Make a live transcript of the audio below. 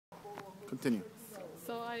Continue.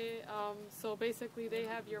 So basically they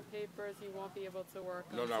have your papers, you won't be able to work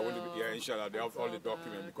No, yeah, inshallah, they have all the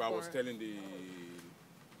documents. Because I was telling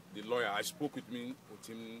the lawyer, I spoke with him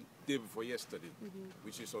day before yesterday,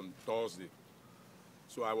 which is on Thursday.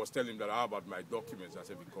 So I was telling him that how about my documents? I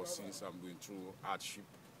said, because since I'm going through hardship,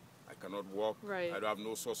 I cannot work, right. I don't have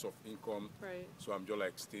no source of income, right. So I'm just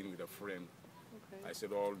like staying with a friend. Okay. I said,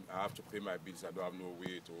 I have to pay my bills, I don't have no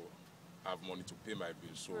way to have money to pay my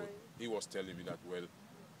bills. So right. he was telling me that, well,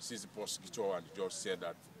 since the prosecutor and the judge said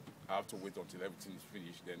that I have to wait until everything is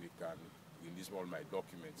finished, then they can release all my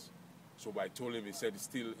documents. So I told him, he said he's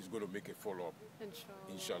going to make a follow-up.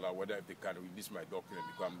 Inshallah, whether if they can release my document,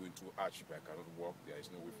 because I'm going through hardship, I cannot work, there is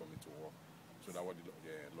no way for me to work. So that's what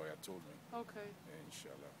the lawyer told me. Okay.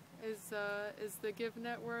 Inshallah. Is the Give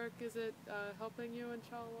Network, is it helping you,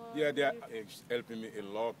 inshallah? Yeah, it's helping me a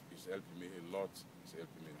lot. It's helping me a lot. It's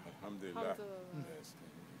helping me. Alhamdulillah. Yes.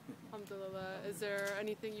 Alhamdulillah. Is there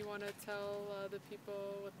anything you want to tell the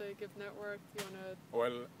people with the Give Network? Do you want to?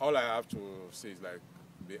 Well, all I have to say is like,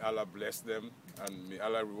 may Allah bless them and may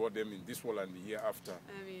Allah reward them in this world and the year after.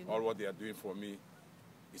 I mean, all what they are doing for me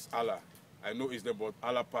is Allah. I know it's them, but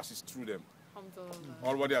Allah passes through them.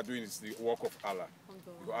 All what they are doing is the work of Allah.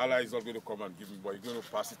 Because Allah is not going to come and give me, but He's going to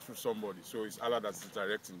pass it through somebody. So it's Allah that is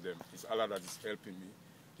directing them. It's Allah that is helping me.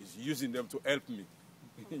 He's using them to help me,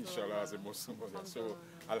 inshallah, as a Muslim. So,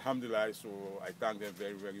 alhamdulillah, so I thank them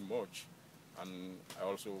very, very much. And I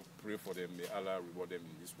also pray for them. May Allah reward them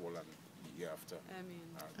in this world and the year after.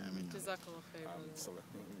 Ameen. Jazakallah khair.